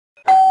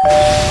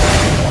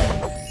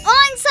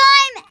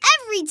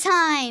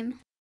time!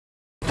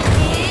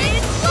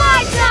 It's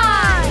fly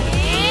time!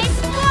 It's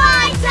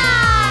fly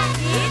time!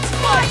 It's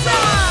fly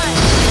time!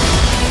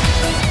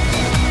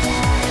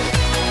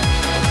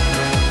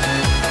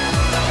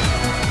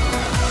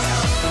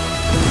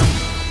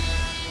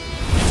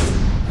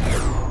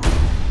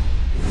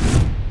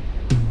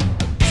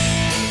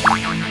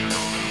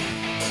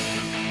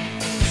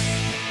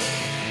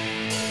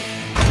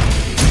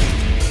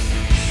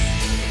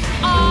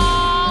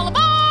 All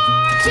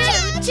aboard!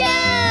 Choo-choo!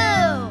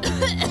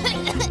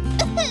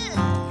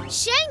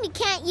 Shame you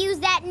can't use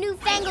that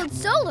newfangled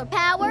solar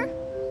power.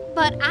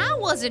 But I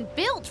wasn't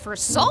built for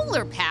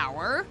solar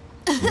power.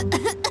 Kate,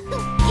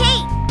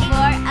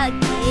 for a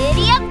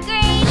giddy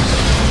upgrade,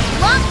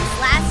 Wings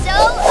Lasso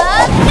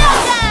of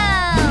Go-Go!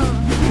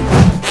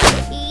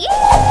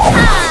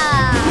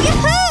 Yeehaw!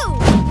 Yoo-hoo!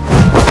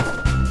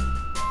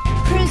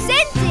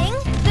 Presenting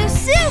the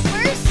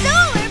super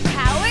solar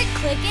powered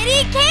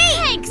Clickety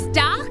Kate! Thanks,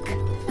 Doc.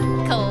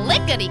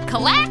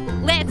 Clickety-clack,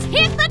 let's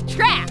hit the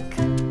track.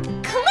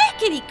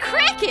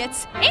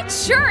 Clickety-crickets, it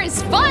sure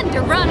is fun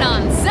to run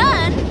on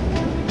sun.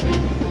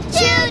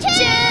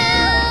 Choo-choo!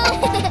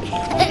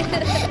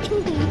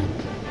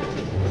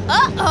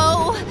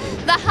 Uh-oh,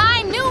 the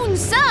high noon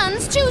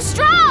sun's too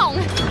strong.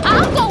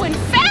 I'm going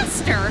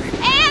faster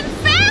and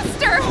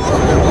faster.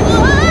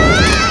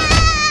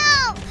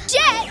 Wow!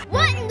 Jet,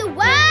 what in the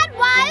wide,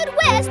 wide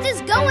west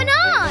is going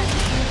on?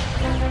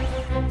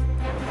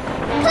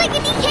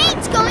 Clickety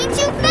Kate's going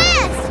too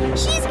fast!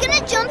 She's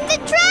gonna jump the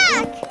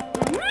track!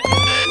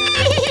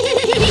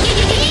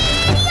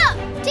 Giddy-up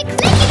to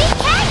Clickety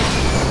Kate!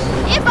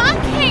 If I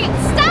can't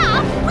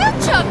stop, we'll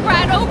chug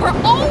right over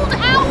Old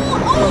Owl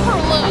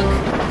Overlook.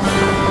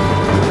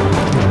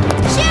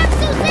 Chef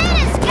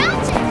Susanna's got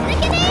you,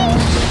 Clickety!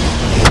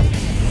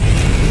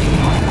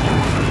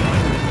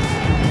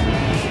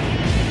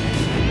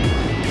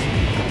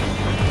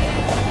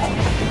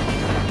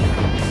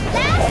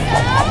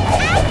 Lasso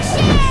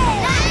action!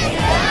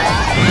 Lasso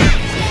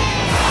action!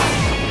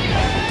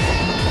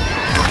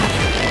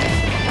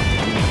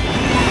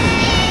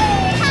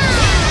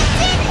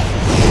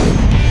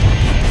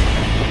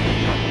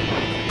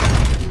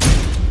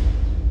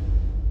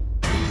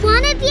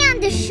 Wanna be on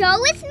the show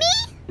with me?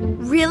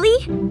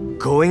 Really?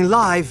 Going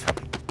live.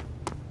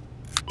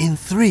 In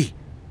 3,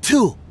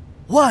 2,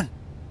 1,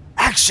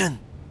 action!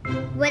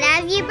 What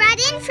have you brought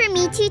in for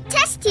me to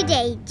test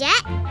today,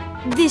 Jet?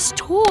 This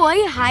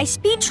toy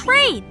high-speed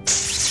train.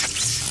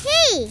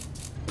 Hey,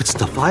 It's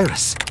the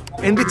virus,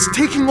 and it's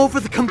taking over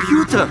the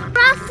computer. we're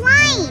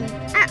offline.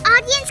 Our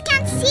audience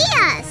can't see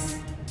us.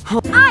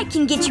 I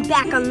can get you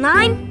back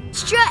online.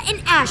 Strut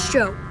and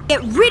Astro,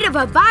 get rid of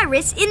a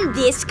virus in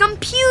this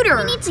computer.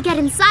 We need to get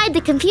inside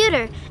the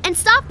computer and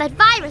stop that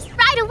virus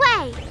right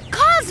away.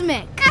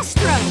 Cosmic,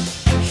 Astro,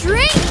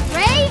 Shrink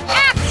Ray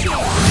action!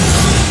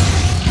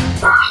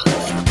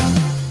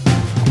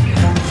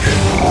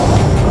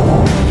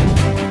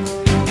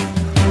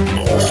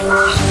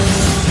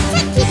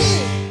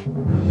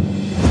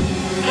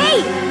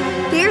 Hey,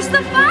 there's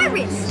the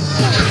virus.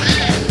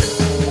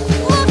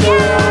 Look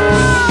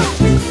out!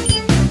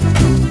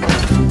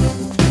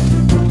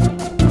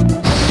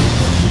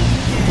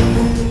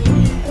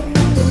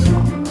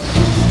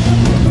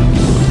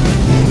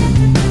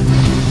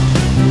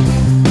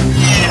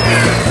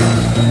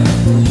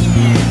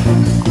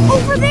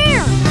 Over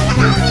there!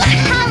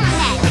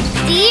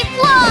 Deep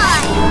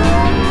fly!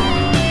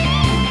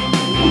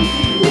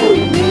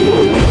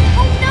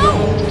 Oh no!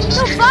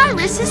 The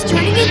virus is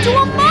turning into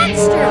a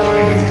monster!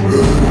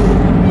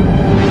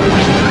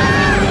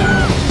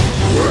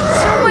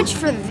 So much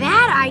for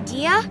that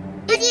idea.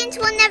 Audience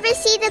will never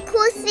see the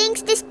cool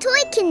things this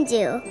toy can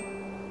do.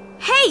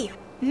 Hey,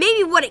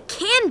 maybe what it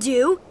can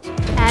do...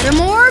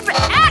 Atomorph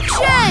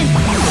action!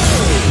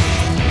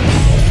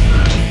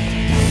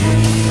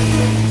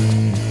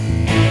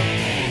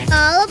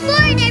 All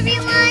aboard,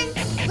 everyone!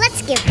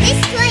 Let's give this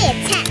toy a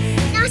test.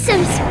 Now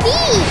some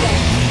speed!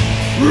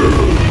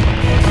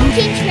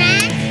 Can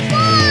transform!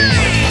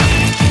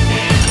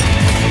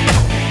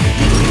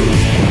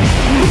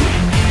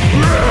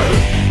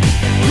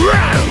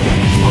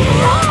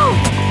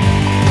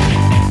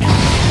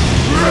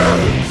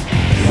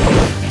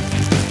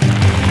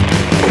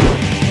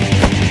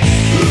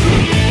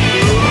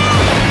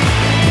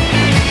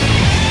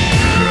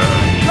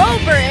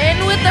 Rover in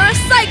with the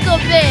recycle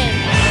bin.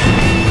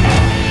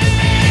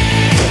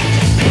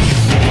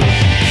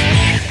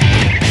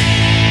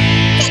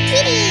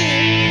 Kitty!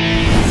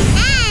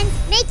 And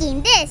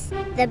making this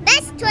the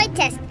best toy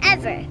test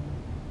ever.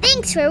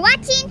 Thanks for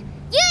watching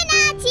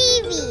Yuna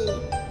TV!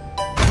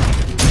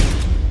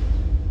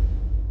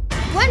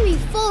 When we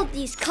fold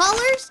these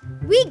colors,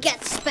 we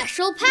get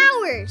special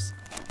powers.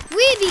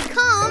 We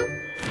become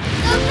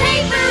the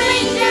Paper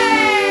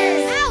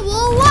Rangers!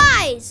 Owl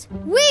wise,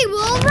 we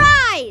will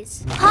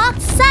rise! Hawk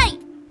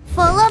sight,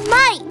 full of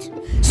might.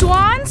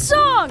 Swan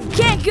song,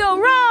 can't go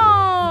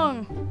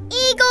wrong.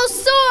 Eagle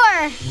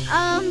soar!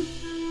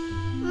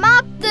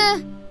 Mop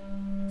the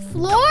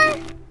floor?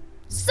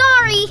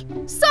 Sorry!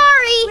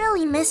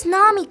 Really, Miss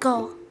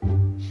Namiko.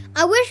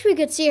 I wish we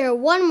could see her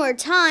one more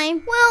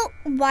time. Well,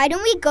 why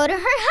don't we go to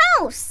her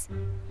house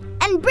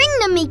and bring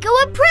Namiko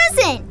a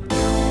present?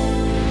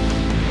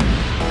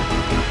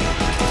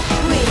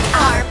 We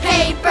are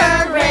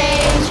Paper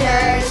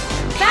Rangers,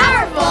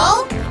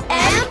 powerful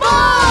and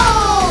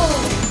bold.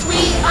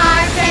 We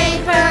are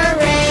Paper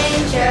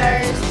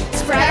Rangers,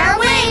 spread our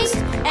wings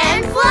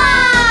and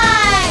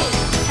fly,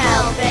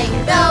 helping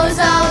those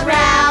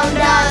around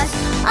us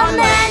on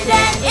land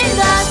and in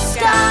the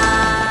sky.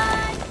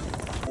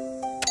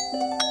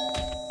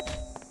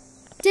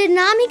 Did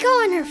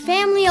Namiko and her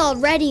family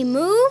already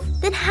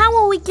move? Then how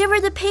will we give her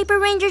the Paper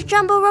Rangers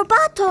Jumbo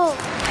Roboto?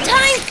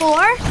 Time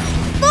for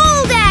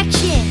fold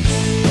action!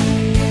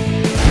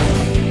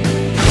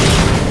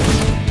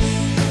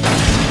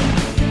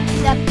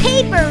 The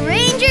Paper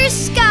Rangers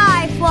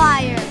Sky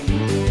Flyer.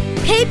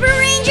 Paper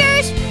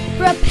Rangers,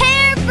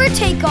 prepare for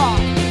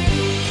takeoff.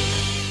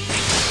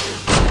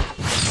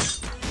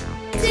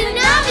 To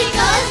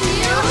Namiko's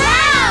new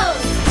house!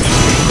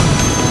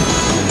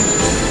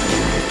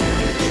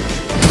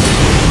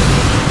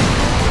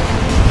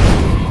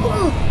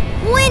 Ooh,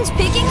 wind's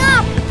picking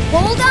up.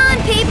 Hold on,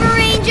 Paper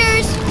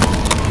Rangers.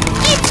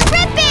 It's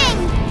gripping!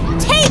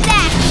 Take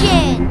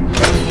action!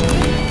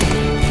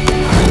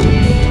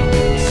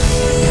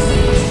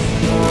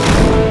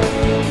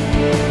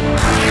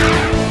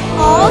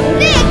 All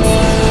fixed!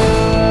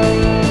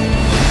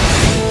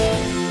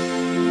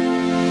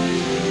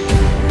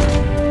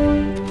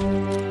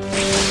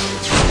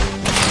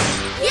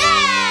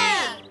 Yay!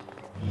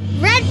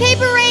 Red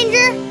Paper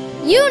Ranger,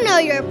 you know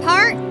your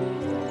part.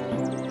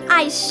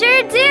 I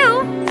sure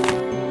do.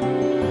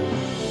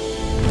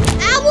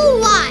 Owl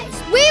wise,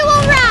 we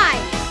will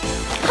ride.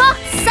 Hawk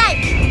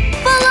sight,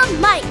 full of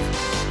might.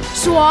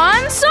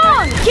 Swan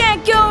song,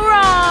 can't go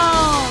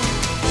wrong.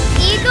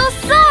 Eagle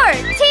soar,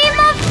 team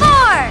of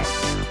 4.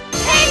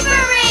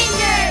 Paper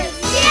Rangers,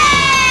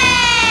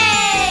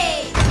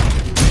 yay!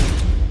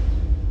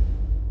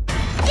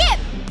 Yip,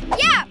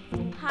 yap,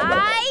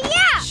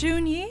 hi-ya.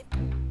 Shunyi,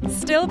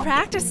 still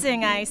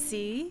practicing, I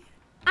see.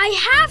 I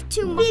have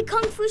to be a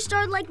Kung Fu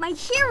star like my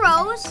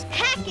heroes.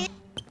 Heck it.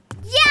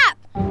 Yap!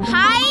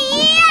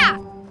 Hi-ya!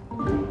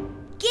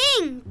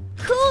 Ging!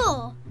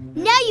 Cool!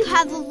 Now you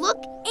have the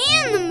look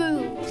and the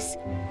moves.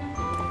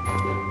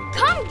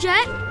 Come,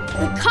 Jet!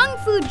 The Kung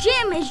Fu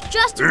gym is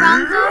just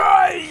around the...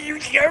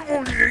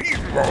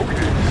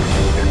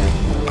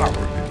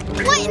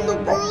 What in the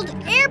world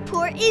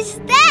airport is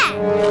that?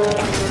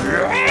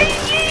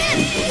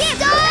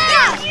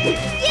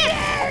 Yip!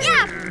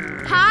 Yap!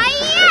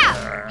 Hi-ya!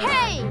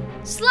 Hey!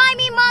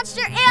 Slimy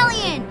monster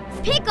alien!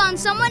 Pick on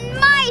someone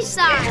my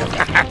size!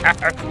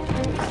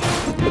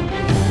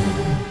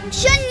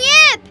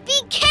 Chun-Yip!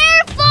 Be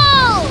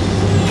careful!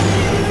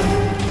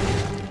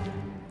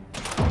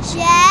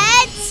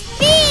 Jet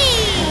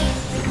speed!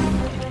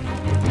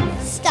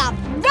 Stop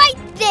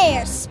right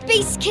there,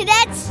 space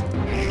cadets!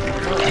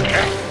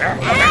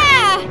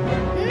 Ah!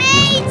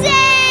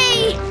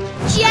 Mayday!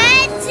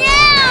 Jet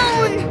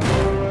down!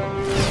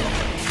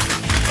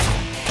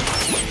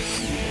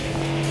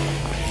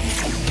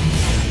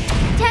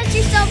 Test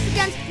yourself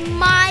against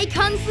my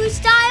Kung Fu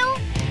style?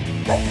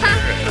 Ha!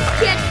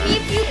 Catch me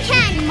if you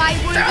can, my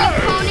worthy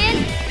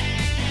opponent!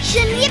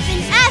 Chun-Yip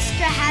and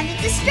Astra have it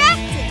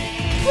distracted.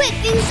 Quick,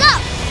 things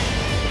up!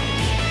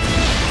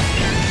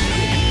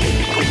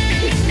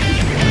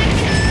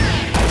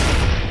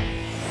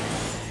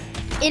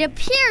 It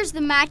appears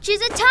the match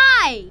is a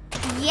tie.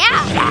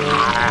 Yeah!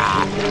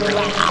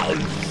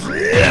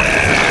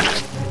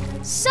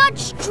 Such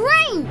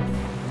strength!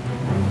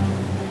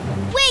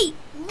 Wait,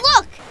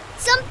 look!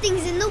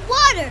 Something's in the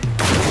water.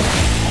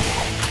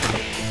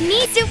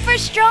 Need super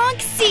strong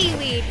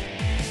seaweed.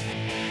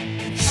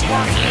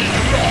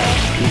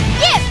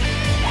 Yip!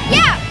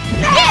 Yeah!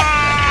 Yip!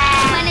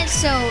 When it's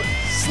so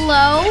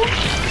slow.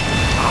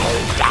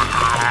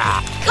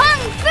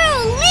 Kung Fu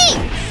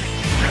leap!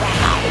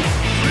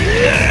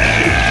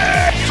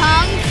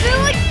 Kung Fu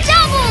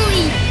double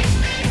leap!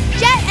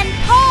 Jet and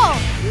Paul,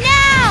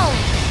 now!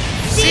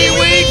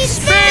 Seaweed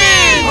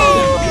spin!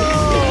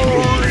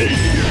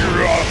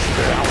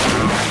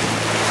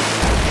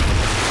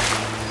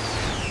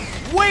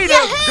 Way to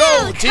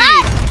go,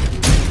 team!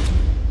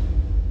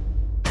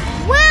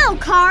 Wow,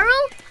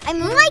 Carl! I'm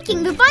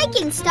liking the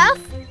Viking stuff.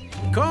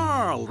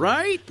 Carl,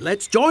 right?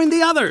 Let's join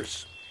the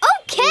others.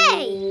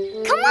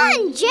 Okay! Come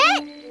on,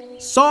 Jet!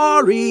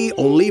 Sorry,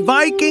 only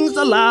Vikings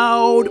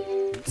allowed.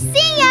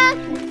 See ya!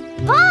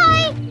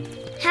 Bye!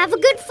 Have a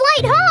good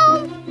flight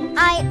home!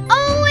 I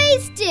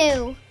always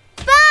do.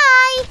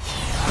 Bye!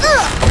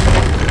 Whoa!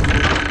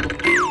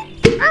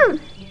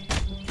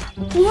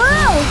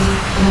 Whoa!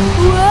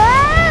 Wow!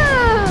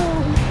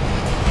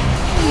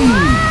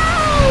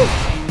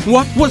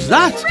 What was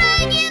that?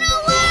 Dragon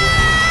alert!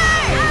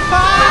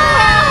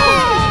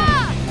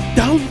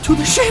 Down to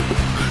the ship!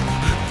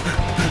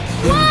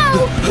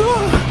 Whoa!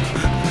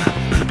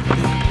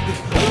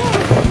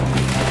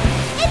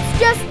 It's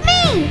just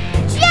me,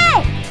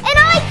 Jet, and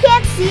I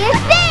can't see a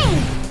thing!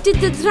 Did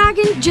the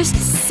dragon just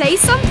say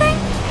something?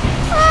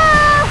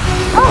 Ah!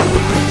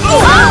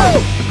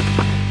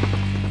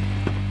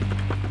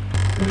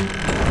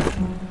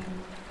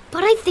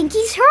 But I think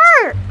he's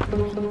hurt.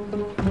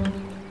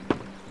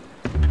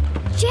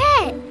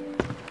 Jet!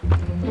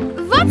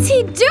 What's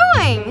he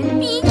doing?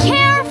 Be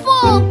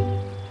careful!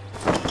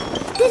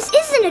 This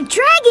isn't a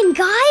dragon,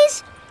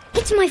 guys.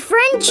 It's my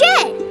friend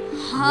Jet.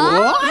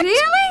 Huh? What?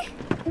 Really?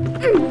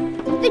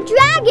 The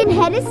dragon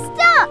head is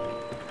stuck.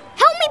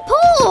 Help me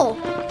pull.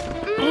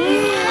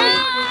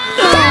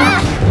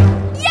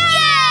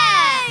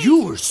 Yay! You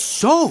were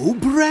so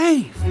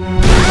brave.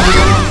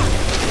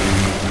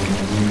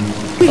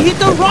 We hit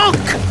the rock.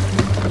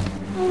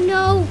 Oh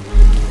no,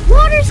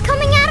 water's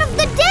coming out of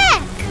the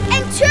deck.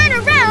 And turn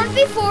around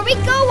before we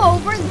go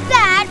over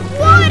that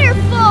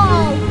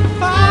waterfall.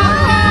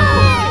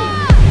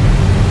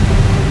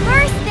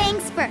 First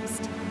things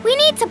first, we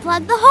need to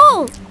plug the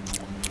hole.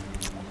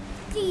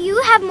 Do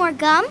you have more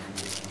gum?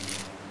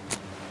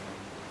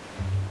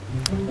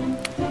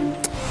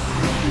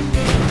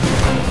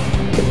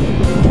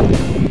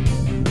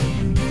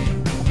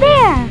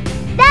 There!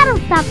 That'll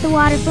stop the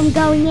water from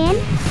going in.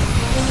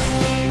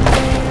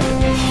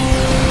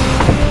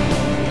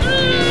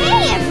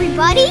 Hey,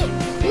 everybody!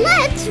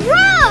 Let's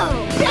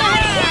row!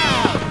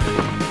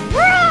 Row!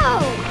 Row!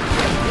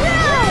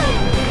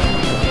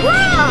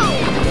 Row!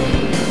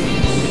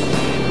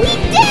 We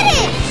did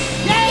it!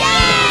 Yay!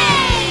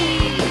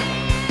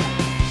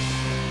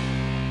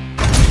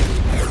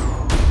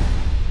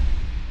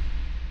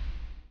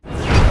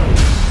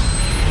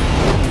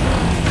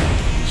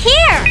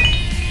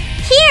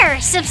 Here,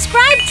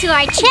 subscribe to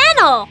our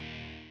channel.